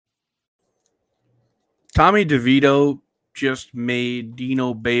Tommy DeVito just made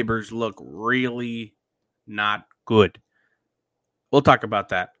Dino Babers look really not good. We'll talk about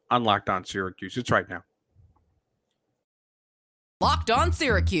that on Locked On Syracuse. It's right now. Locked On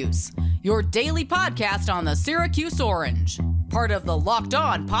Syracuse, your daily podcast on the Syracuse Orange. Part of the Locked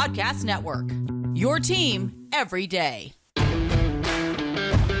On Podcast Network. Your team every day.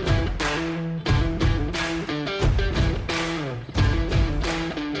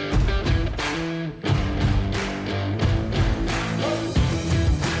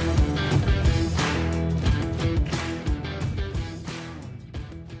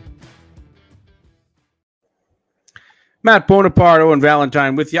 Matt Bonapardo and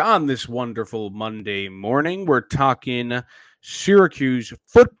Valentine with you on this wonderful Monday morning. We're talking Syracuse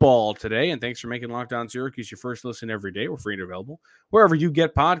football today, and thanks for making Locked On Syracuse your first listen every day. We're free and available wherever you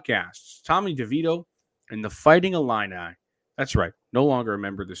get podcasts. Tommy DeVito and the Fighting Illini. That's right. No longer a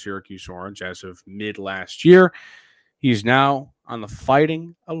member of the Syracuse Orange as of mid last year. He's now on the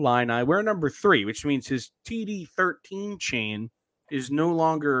Fighting Illini. We're number 3, which means his TD13 chain is no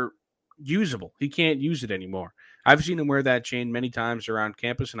longer usable. He can't use it anymore. I've seen him wear that chain many times around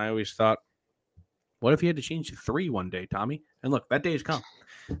campus, and I always thought, what if he had to change to 3 one day, Tommy? And look, that day has come.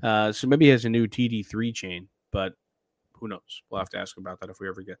 So maybe he has a new TD3 chain, but who knows? We'll have to ask about that if we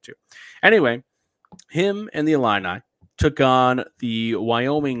ever get to. Anyway, him and the Illini took on the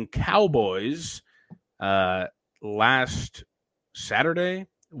Wyoming Cowboys last Saturday,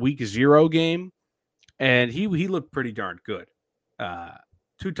 week 0 game, and he looked pretty darn good.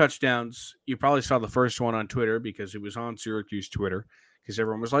 2 touchdowns. You probably saw the first one on Twitter because it was on Syracuse Twitter because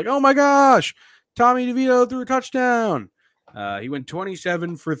everyone was like, oh my gosh, Tommy DeVito threw a touchdown. He went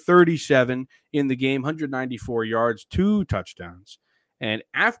 27 for 37 in the game, 194 yards, 2 touchdowns. And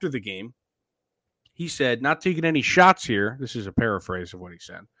after the game, he said, not taking any shots here. This is a paraphrase of what he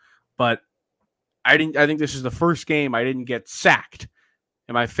said. But I think this is the first game I didn't get sacked.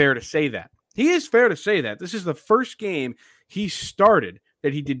 Am I fair to say that? He is fair to say that. This is the first game he started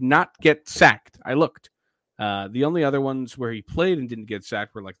that he did not get sacked. I looked. The only other ones where he played and didn't get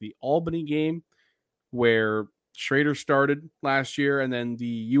sacked were like the Albany game where Schrader started last year, and then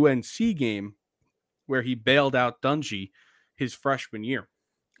the UNC game where he bailed out Dungy his freshman year.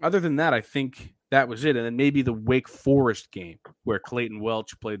 Other than that, I think that was it. And then maybe the Wake Forest game where Clayton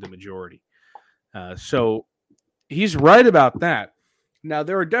Welch played the majority. So he's right about that. Now,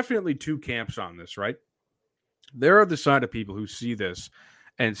 there are definitely 2 camps on this, right? There are the side of people who see this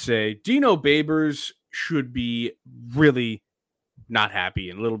and say, Dino Babers should be really not happy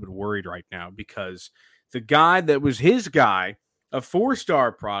and a little bit worried right now because the guy that was his guy, a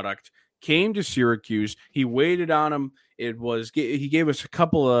 4-star product, came to Syracuse. He waited on him. He gave us a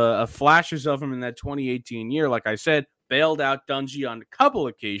couple of flashes of him in that 2018 year. Like I said, bailed out Dungy on a couple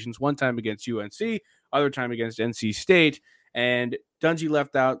occasions, one time against UNC, other time against NC State, and Dungy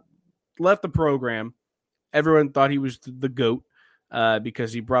left the program. Everyone thought he was the GOAT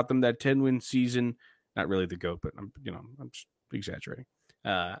because he brought them that 10-win season. Not really the GOAT, but I'm just exaggerating.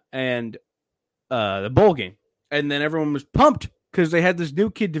 And the bowl game. And then everyone was pumped because they had this new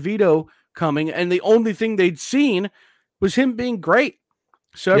kid, DeVito, coming, and the only thing they'd seen was him being great.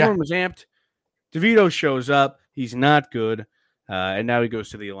 So everyone was amped. DeVito shows up. He's not good. And now he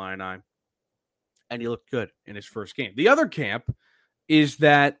goes to the Illini. And he looked good in his first game. The other camp is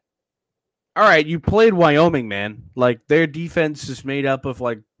that, all right, you played Wyoming, man. Like, their defense is made up of,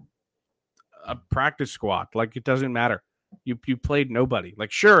 like, a practice squad. Like, it doesn't matter. You played nobody.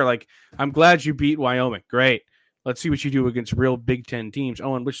 Like, sure, like, I'm glad you beat Wyoming. Great. Let's see what you do against real Big Ten teams.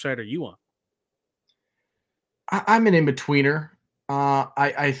 Oh, and which side are you on? I'm an in-betweener.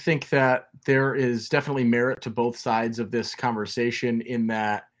 I think that there is definitely merit to both sides of this conversation in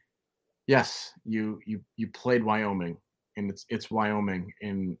that, yes, you played Wyoming. And it's Wyoming,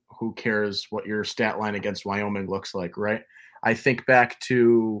 and who cares what your stat line against Wyoming looks like, right? I think back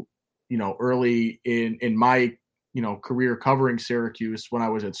to, early in my, career covering Syracuse when I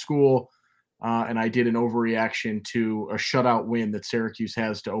was at school, and I did an overreaction to a shutout win that Syracuse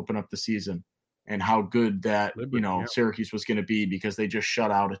has to open up the season and how good that, Syracuse was going to be because they just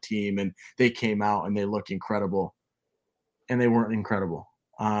shut out a team and they came out and they looked incredible, and they weren't incredible.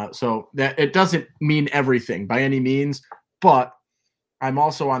 So that it doesn't mean everything by any means. But I'm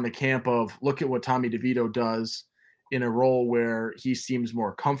also on the camp of look at what Tommy DeVito does in a role where he seems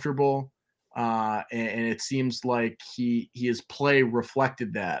more comfortable, and it seems like his play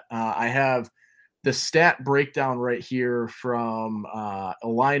reflected that. I have the stat breakdown right here from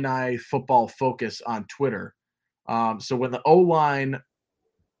Illini Football Focus on Twitter. So when the O-line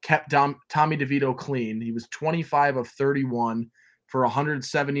kept Tommy DeVito clean, he was 25 of 31 for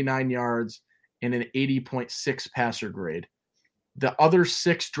 179 yards and an 80.6 passer grade. The other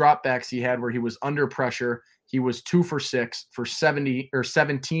 6 dropbacks he had where he was under pressure, he was 2 for 6 for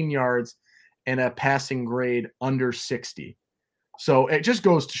 17 yards and a passing grade under 60. So it just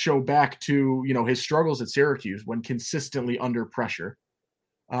goes to show back to, his struggles at Syracuse when consistently under pressure.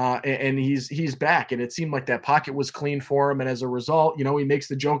 And he's back, and it seemed like that pocket was clean for him. And as a result, he makes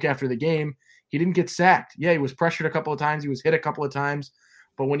the joke after the game. He didn't get sacked. Yeah, he was pressured a couple of times. He was hit a couple of times.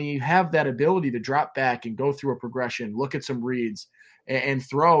 But when you have that ability to drop back and go through a progression, look at some reads and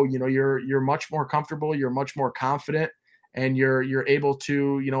throw, you're much more comfortable. You're much more confident, and you're able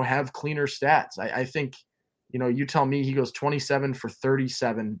to, have cleaner stats. I think, you tell me he goes 27 for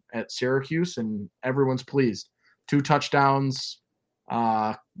 37 at Syracuse, and everyone's pleased. 2 touchdowns,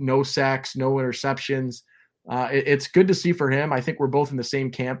 no sacks, no interceptions. It's good to see for him. I think we're both in the same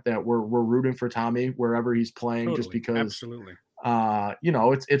camp that we're rooting for Tommy wherever he's playing, Totally. just because, Absolutely.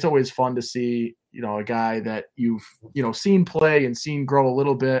 it's always fun to see, a guy that you've, seen play and seen grow a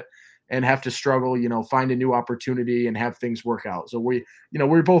little bit and have to struggle, find a new opportunity and have things work out. So we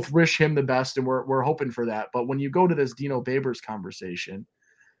both wish him the best, and we're hoping for that. But when you go to this Dino Babers conversation,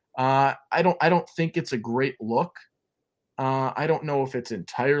 I don't think it's a great look. I don't know if it's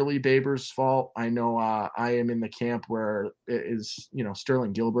entirely Babers' fault. I know I am in the camp where it is,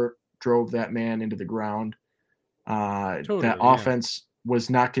 Sterling Gilbert drove that man into the ground. That offense was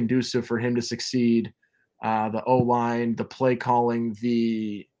not conducive for him to succeed. The O-line, the play calling,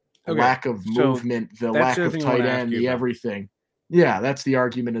 the lack of movement, the lack of tight end, the everything. Yeah, that's the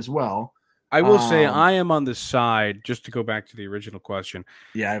argument as well. I will say I am on the side, just to go back to the original question.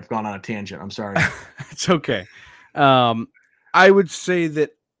 Yeah, I've gone on a tangent. I'm sorry. It's okay. I would say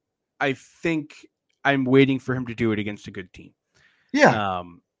that I think I'm waiting for him to do it against a good team. Yeah.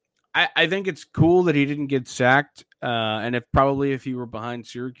 I think it's cool that he didn't get sacked. And if he were behind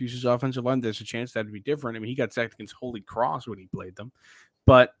Syracuse's offensive line, there's a chance that'd be different. I mean, he got sacked against Holy Cross when he played them.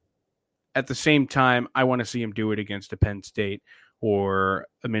 But at the same time, I want to see him do it against a Penn State or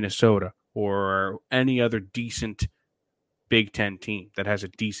a Minnesota or any other decent Big Ten team that has a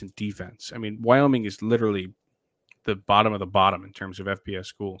decent defense. I mean, Wyoming is literally the bottom of the bottom in terms of FBS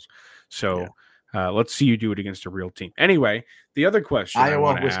schools. So let's see you do it against a real team. Anyway, the other question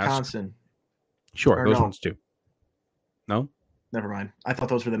Iowa, Wisconsin. Sure, those ones too. No? Never mind. I thought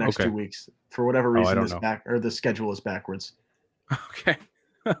those were the next 2 weeks. For whatever reason, the schedule is backwards. Okay.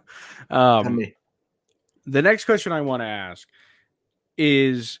 The next question I want to ask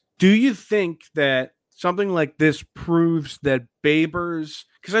is, do you think that something like this proves that Babers,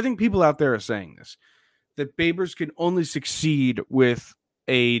 because I think people out there are saying this, that Babers can only succeed with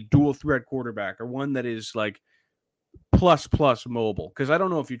a dual threat quarterback or one that is like plus mobile? Because I don't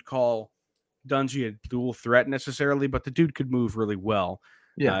know if you'd call Dungy a dual threat necessarily, but the dude could move really well.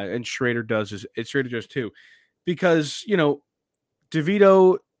 Yeah. And Schrader does too. Because,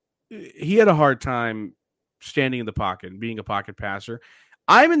 DeVito, he had a hard time standing in the pocket and being a pocket passer.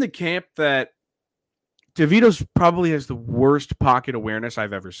 I'm in the camp that DeVito's probably has the worst pocket awareness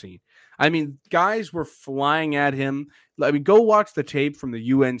I've ever seen. I mean, guys were flying at him. I mean, go watch the tape from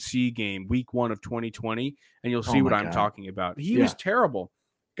the UNC game, week 1 of 2020, and you'll see what I'm talking about. He was terrible.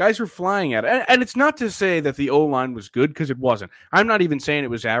 Guys were flying at it. And it's not to say that the O-line was good, because it wasn't. I'm not even saying it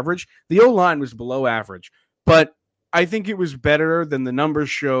was average. The O-line was below average. But I think it was better than the numbers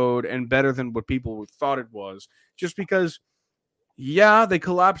showed and better than what people thought it was. Just because, they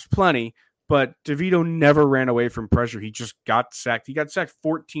collapsed plenty, but DeVito never ran away from pressure. He just got sacked. He got sacked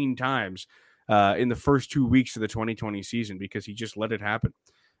 14 times in the first 2 weeks of the 2020 season because he just let it happen.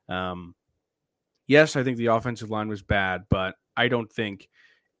 Yes, I think the offensive line was bad, but I don't think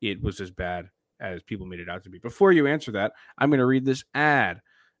it was as bad as people made it out to be. Before you answer that, I'm going to read this ad.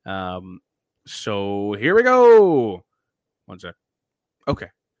 So here we go. One sec. Okay.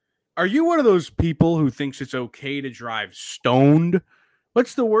 Are you one of those people who thinks it's okay to drive stoned?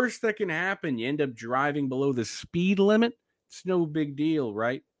 What's the worst that can happen? You end up driving below the speed limit? It's no big deal,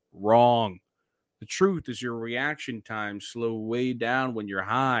 right? Wrong. The truth is your reaction times slow way down when you're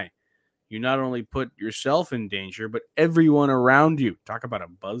high. You not only put yourself in danger, but everyone around you. Talk about a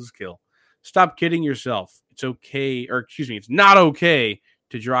buzzkill. Stop kidding yourself. It's not okay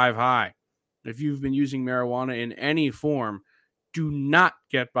to drive high. If you've been using marijuana in any form, do not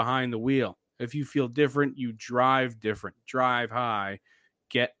get behind the wheel. If you feel different, you drive different. Drive high.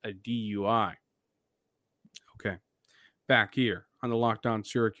 Get a DUI. Okay. Back here on the Locked On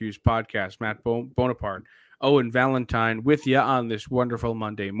Syracuse podcast, Matt Bonaparte, Owen Valentine with you on this wonderful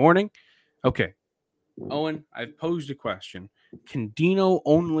Monday morning. Okay. Owen, I've posed a question. Can Dino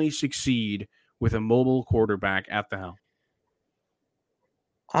only succeed with a mobile quarterback at the helm?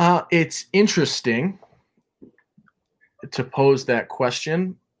 It's interesting to pose that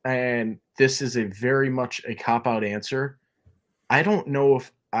question, and this is a very much a cop-out answer. I don't know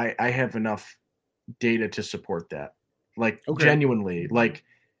if I have enough data to support that. Like, Okay. genuinely, like,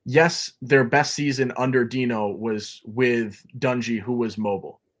 yes, their best season under Dino was with Dungy, who was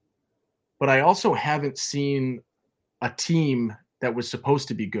mobile. But I also haven't seen a team that was supposed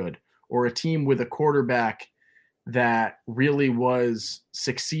to be good, or a team with a quarterback that really was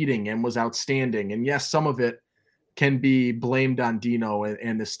succeeding and was outstanding. And yes, some of it can be blamed on Dino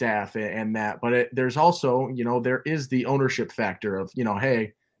and the staff and that, but there's also, there is the ownership factor of,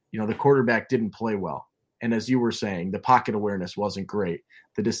 hey, the quarterback didn't play well. And as you were saying, the pocket awareness wasn't great.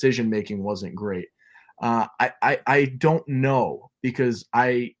 The decision-making wasn't great. I don't know, because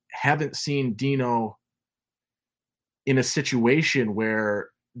I haven't seen Dino in a situation where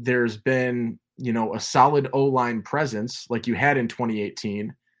there's been, a solid O-line presence like you had in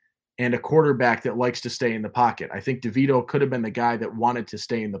 2018 and a quarterback that likes to stay in the pocket. I think DeVito could have been the guy that wanted to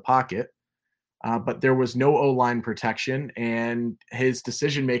stay in the pocket, but there was no O-line protection and his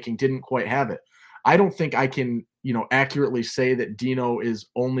decision-making didn't quite have it. I don't think I can, accurately say that Dino is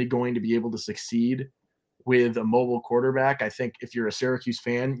only going to be able to succeed with a mobile quarterback. I think if you're a Syracuse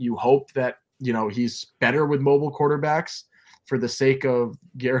fan, you hope that, he's better with mobile quarterbacks for the sake of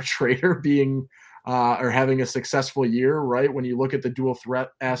Garrett Schrader being or having a successful year, right? When you look at the dual threat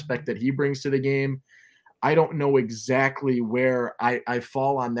aspect that he brings to the game, I don't know exactly where I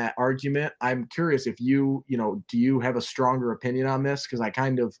fall on that argument. I'm curious if do you have a stronger opinion on this? Because I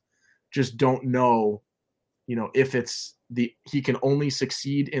kind of just don't know, if it's he can only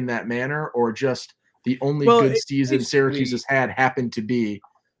succeed in that manner, or just the only good season Syracuse has had happened to be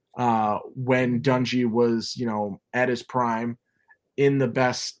when Dungy was, at his prime, in the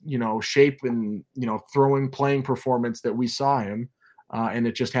best, shape and, playing performance that we saw him. And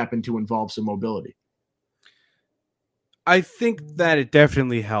it just happened to involve some mobility. I think that it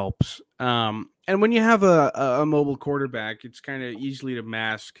definitely helps. And when you have a mobile quarterback, it's kind of easy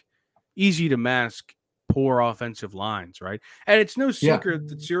to mask poor offensive lines, right? And it's no secret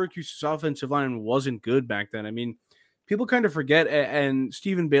that Syracuse's offensive line wasn't good back then. I mean, people kind of forget, and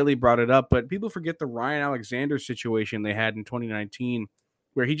Stephen Bailey brought it up, but people forget the Ryan Alexander situation they had in 2019,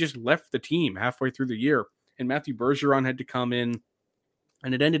 where he just left the team halfway through the year, and Matthew Bergeron had to come in,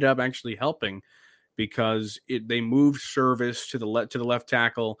 and it ended up actually helping because they moved Service to the left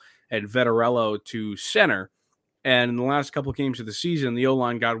tackle and Vettorello to center. And in the last couple of games of the season, the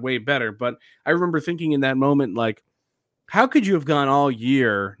O-line got way better. But I remember thinking in that moment, like, how could you have gone all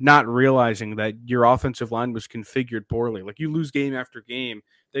year not realizing that your offensive line was configured poorly? Like, you lose game after game.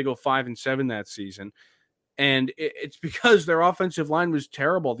 They go 5-7 that season. And it's because their offensive line was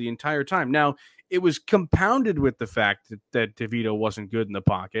terrible the entire time. Now, it was compounded with the fact that DeVito wasn't good in the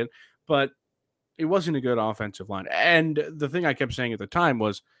pocket, but it wasn't a good offensive line. And the thing I kept saying at the time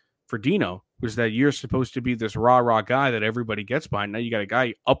was, for Dino, was that you're supposed to be this rah-rah guy that everybody gets behind. Now you got a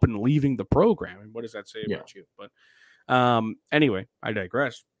guy up and leaving the program. And what does that say about you? But anyway, I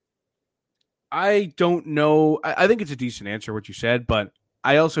digress. I don't know. I think it's a decent answer, what you said, but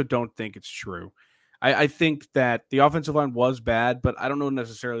I also don't think it's true. I think that the offensive line was bad, but I don't know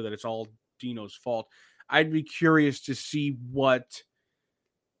necessarily that it's all Dino's fault. I'd be curious to see what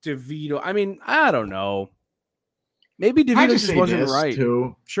DeVito. I mean, I don't know. Maybe DeVito just wasn't right.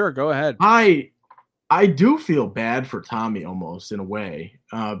 Too. Sure, go ahead. I do feel bad for Tommy almost in a way,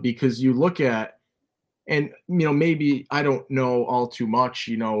 because you look at, and maybe I don't know all too much.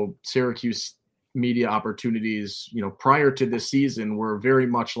 Syracuse media opportunities, prior to this season were very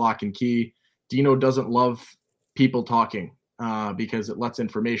much lock and key. Dino doesn't love people talking because it lets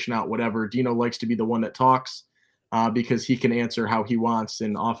information out. Whatever. Dino likes to be the one that talks. Because he can answer how he wants,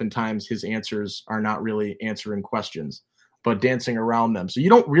 and oftentimes his answers are not really answering questions, but dancing around them. So you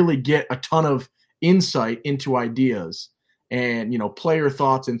don't really get a ton of insight into ideas and, player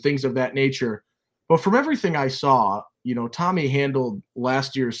thoughts and things of that nature. But from everything I saw, Tommy handled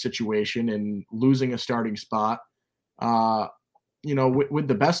last year's situation and losing a starting spot, with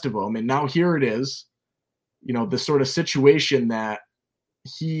the best of them. And now here it is, the sort of situation that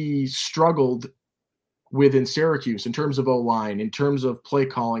he struggled with in Syracuse in terms of O-line, in terms of play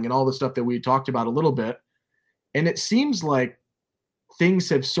calling and all the stuff that we talked about a little bit. And it seems like things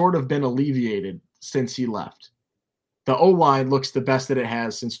have sort of been alleviated since he left. The O-line looks the best that it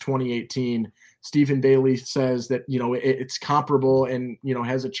has since 2018. Stephen Bailey says that, it's comparable and,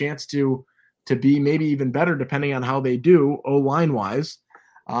 has a chance to be maybe even better depending on how they do O-line wise.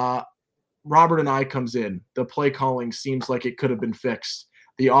 Robert and I comes in. The play calling seems like it could have been fixed.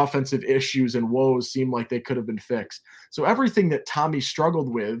 the offensive issues and woes seem like they could have been fixed. So everything that Tommy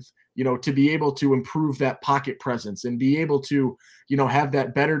struggled with, to be able to improve that pocket presence and be able to, have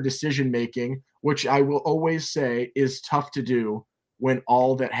that better decision making, which I will always say is tough to do when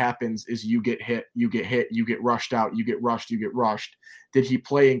all that happens is you get hit, you get rushed out, you get rushed. Did he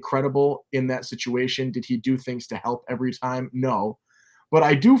play incredible in that situation? Did he do things to help every time? No. But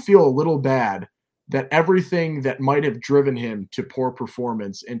I do feel a little bad that everything that might have driven him to poor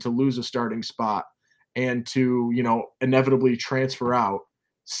performance and to lose a starting spot and to, inevitably transfer out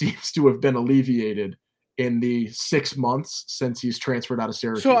seems to have been alleviated in the 6 months since he's transferred out of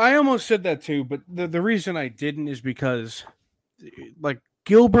Syracuse. So I almost said that too, but the reason I didn't is because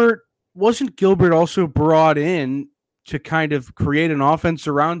Gilbert also brought in to kind of create an offense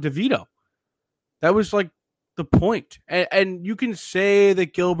around DeVito. That was the point. And you can say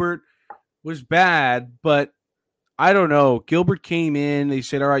that Gilbert was bad, but I don't know. Gilbert came in, they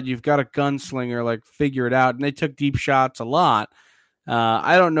said, all right, you've got a gunslinger, figure it out. And they took deep shots a lot.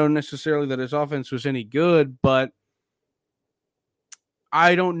 I don't know necessarily that his offense was any good, but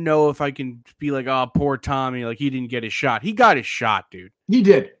I don't know if I can be oh, poor Tommy, he didn't get his shot. He got his shot, dude. He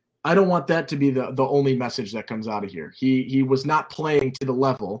did. I don't want that to be the only message that comes out of here. He was not playing to the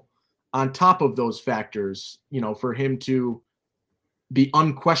level on top of those factors, for him to be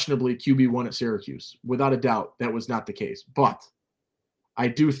unquestionably QB1 at Syracuse. Without a doubt, that was not the case. But I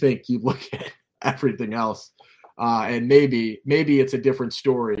do think you look at everything else, and maybe it's a different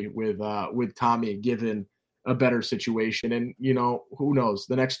story with Tommy given a better situation. And, who knows?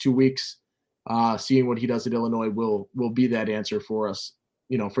 The next 2 weeks, seeing what he does at Illinois will be that answer for us,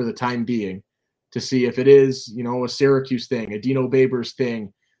 for the time being, to see if it is, a Syracuse thing, a Dino Babers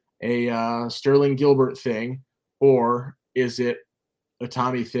thing, a Sterling Gilbert thing, or is it a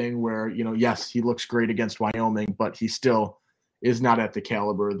Tommy thing where, yes, he looks great against Wyoming, but he still is not at the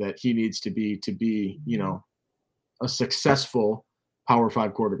caliber that he needs to be, a successful Power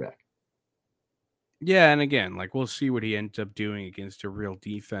 5 quarterback. Yeah, and again, we'll see what he ends up doing against a real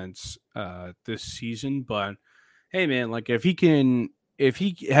defense this season. But hey, man, if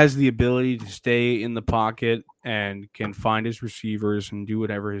he has the ability to stay in the pocket and can find his receivers and do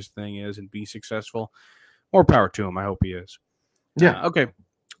whatever his thing is and be successful, more power to him. I hope he is. Yeah. Okay.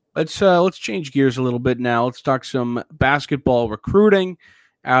 Let's change gears a little bit now. Let's talk some basketball recruiting.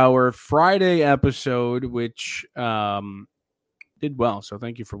 Our Friday episode, which did well, so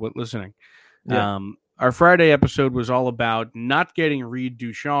thank you for listening. Yeah. Our Friday episode was all about not getting Reed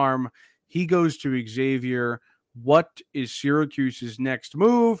Ducharme. He goes to Xavier. What is Syracuse's next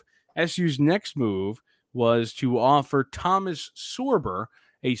move? SU's next move was to offer Thomas Sorber,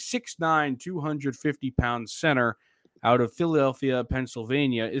 a 6'9", 250-pound center out of Philadelphia,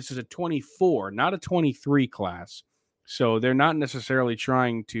 Pennsylvania. This is a 24, not a 23 class. So they're not necessarily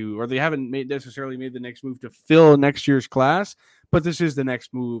trying to, or they haven't necessarily made the next move to fill next year's class, but this is the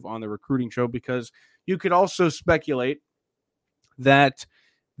next move on the recruiting show, because you could also speculate that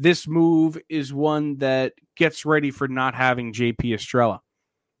this move is one that gets ready for not having JP Estrella.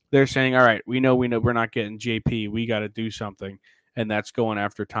 They're saying, all right, we know we're not getting JP. We got to do something. And that's going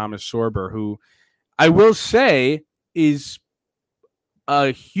after Thomas Sorber, who I will say is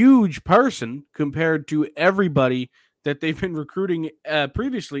a huge person compared to everybody that they've been recruiting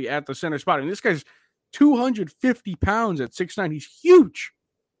previously at the center spot. And this guy's 250 pounds at 6'9". He's huge.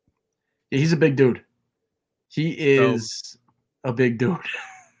 Yeah, he's a big dude. He is a big dude.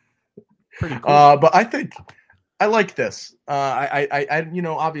 Pretty cool. But I think I like this. I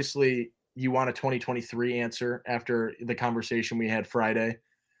obviously you want a 2023 answer after the conversation we had Friday.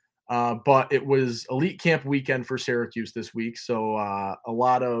 But it was Elite Camp weekend for Syracuse this week. So a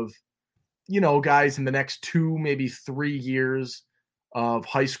lot of, guys in the next 2, maybe 3 years of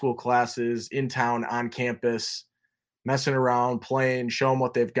high school classes in town, on campus, messing around, playing, show them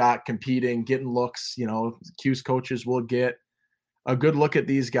what they've got, competing, getting looks. Cuse coaches will get a good look at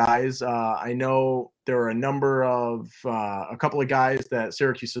these guys. I know there are a couple of guys that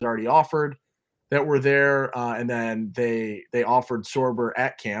Syracuse has already offered that were there, and then they offered Sorber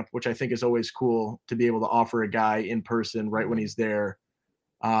at camp, which I think is always cool to be able to offer a guy in person right when he's there,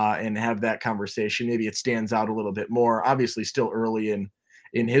 and have that conversation. Maybe it stands out a little bit more. Obviously, still early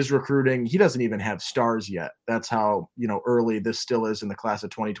in his recruiting. He doesn't even have stars yet. That's how early this still is in the class of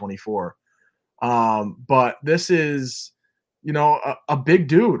 2024. But this is a big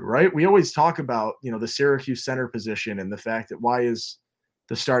dude, right? We always talk about the Syracuse center position and the fact that why is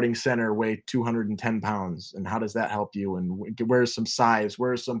the starting center weigh 210 pounds, and how does that help you? And where's some size?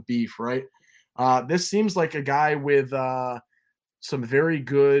 Where's some beef, right? This seems like a guy with some very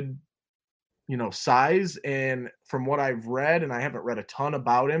good, size. And from what I've read, and I haven't read a ton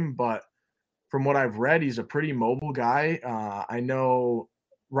about him, but from what I've read, he's a pretty mobile guy. I know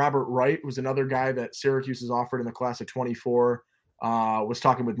Robert Wright was another guy that Syracuse has offered in the class of 24. Was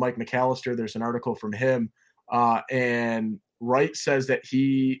talking with Mike McAllister. There's an article from him. And Wright says that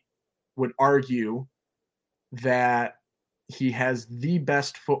he would argue that he has the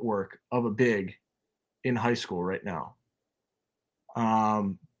best footwork of a big in high school right now.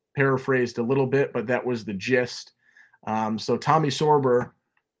 Paraphrased a little bit, but that was the gist. So Tommy Sorber,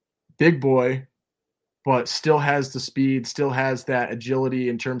 big boy, but still has the speed, still has that agility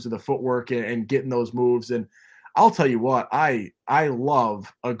in terms of the footwork and getting those moves. And I'll tell you what, I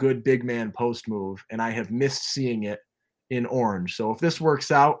love a good big man post move, and I have missed seeing it in Orange. So if this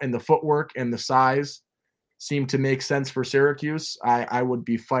works out and the footwork and the size seem to make sense for Syracuse, I would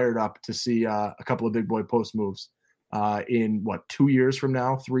be fired up to see a couple of big boy post moves in 2 years from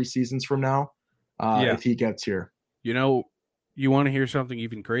now, 3 seasons from now, if he gets here. You want to hear something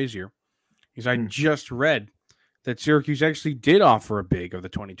even crazier? Because I just read that Syracuse actually did offer a big of the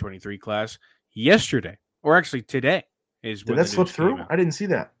 2023 class yesterday, or actually today. Did that slip through? I didn't see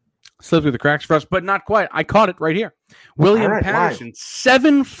that. Slipped through the cracks for us, but not quite. I caught it right here. William Patterson,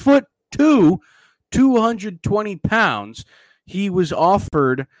 7'2", 220 pounds. He was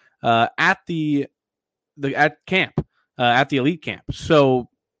offered at the camp, at the elite camp. So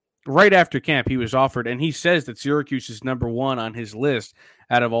right after camp, he was offered, and he says that Syracuse is number 1 on his list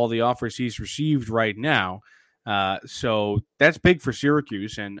out of all the offers he's received right now. So that's big for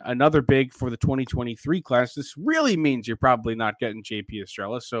Syracuse, and another big for the 2023 class. This really means you're probably not getting JP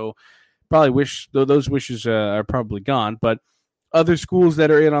Estrella, so probably wish those wishes are probably gone. But other schools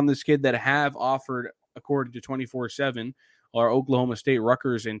that are in on this kid that have offered, according to 24/7, are Oklahoma State,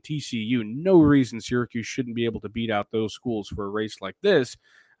 Rutgers, and TCU. No reason Syracuse shouldn't be able to beat out those schools for a race like this.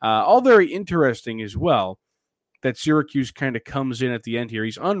 All very interesting as well that Syracuse kind of comes in at the end here.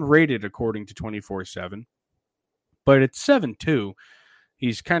 He's unrated according to 24/7, but at 7'2",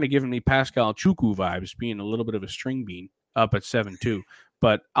 he's kind of giving me Pascal Chukwu vibes, being a little bit of a string bean up at 7'2".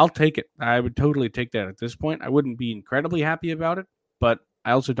 But I'll take it. I would totally take that at this point. I wouldn't be incredibly happy about it, but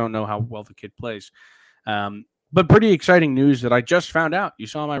I also don't know how well the kid plays. But pretty exciting news that I just found out. You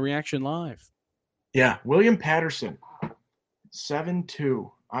saw my reaction live. Yeah, William Patterson,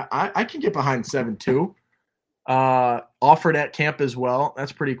 7'2". I can get behind 7'2". Offered at camp as well.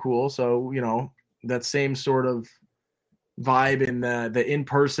 That's pretty cool. So, that same sort of vibe in the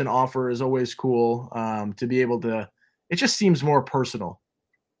in-person offer is always cool. To be able to, it just seems more personal.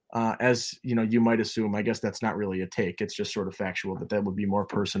 As you might assume. I guess that's not really a take. It's just sort of factual that would be more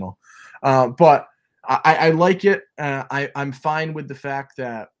personal. But I like it. I'm fine with the fact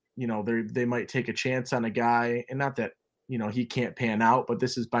that they might take a chance on a guy, and not that he can't pan out, but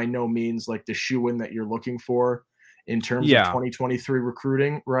this is by no means like the shoe-in that you're looking for in terms of 2023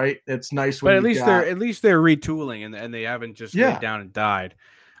 recruiting, right? It's nice when but at least they're retooling and they haven't just laid down and died.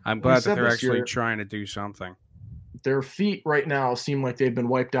 I'm glad that they're actually trying to do something. Their feet right now seem like they've been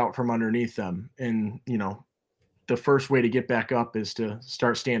wiped out from underneath them. And, the first way to get back up is to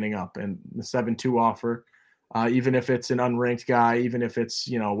start standing up. And the 7'2" offer, even if it's an unranked guy, even if it's,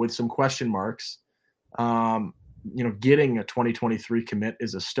 with some question marks, getting a 2023 commit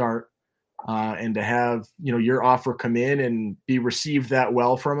is a start. And to have, your offer come in and be received that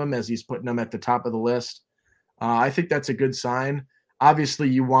well from him as he's putting them at the top of the list. I think that's a good sign. Obviously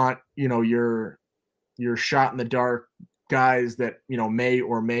you want, your shot in the dark guys that, may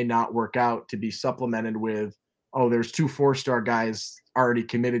or may not work out to be supplemented with, there's 2 4-star guys already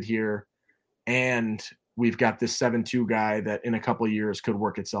committed here. And we've got this 7'2" guy that in a couple of years could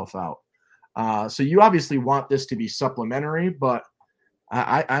work itself out. So you obviously want this to be supplementary, but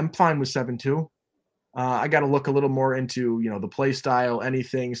I'm fine with 7'2". I got to look a little more into, the play style,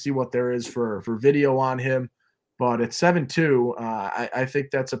 anything, see what there is for video on him. But at 7'2", I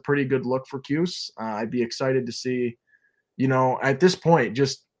think that's a pretty good look for Cuse. I'd be excited to see, at this point,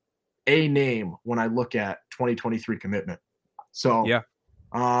 just a name when I look at 2023 commitment. So,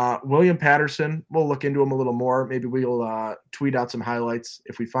 William Patterson, we'll look into him a little more. Maybe we'll tweet out some highlights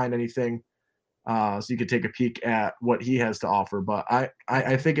if we find anything, so you could take a peek at what he has to offer. But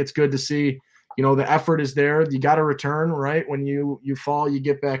I think it's good to see. The effort is there. You got to return, right? When you fall, you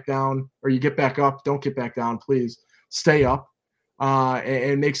get back down, or you get back up. Don't get back down, please. Stay up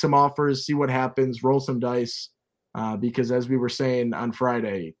and make some offers, see what happens, roll some dice. Because as we were saying on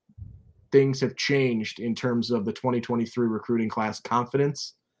Friday, things have changed in terms of the 2023 recruiting class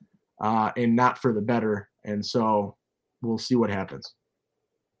confidence and not for the better. And so we'll see what happens.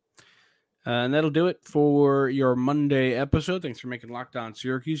 And that'll do it for your Monday episode. Thanks for making Locked On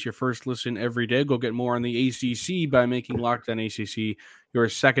Syracuse your first listen every day. Go get more on the ACC by making Locked On ACC your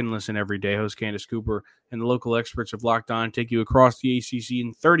second listen every day. Host Candace Cooper and the local experts of Locked On take you across the ACC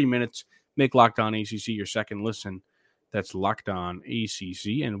in 30 minutes. Make Locked On ACC your second listen. That's Locked On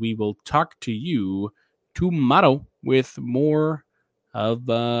ACC. And we will talk to you tomorrow with more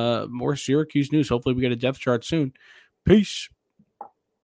Syracuse news. Hopefully we get a depth chart soon. Peace.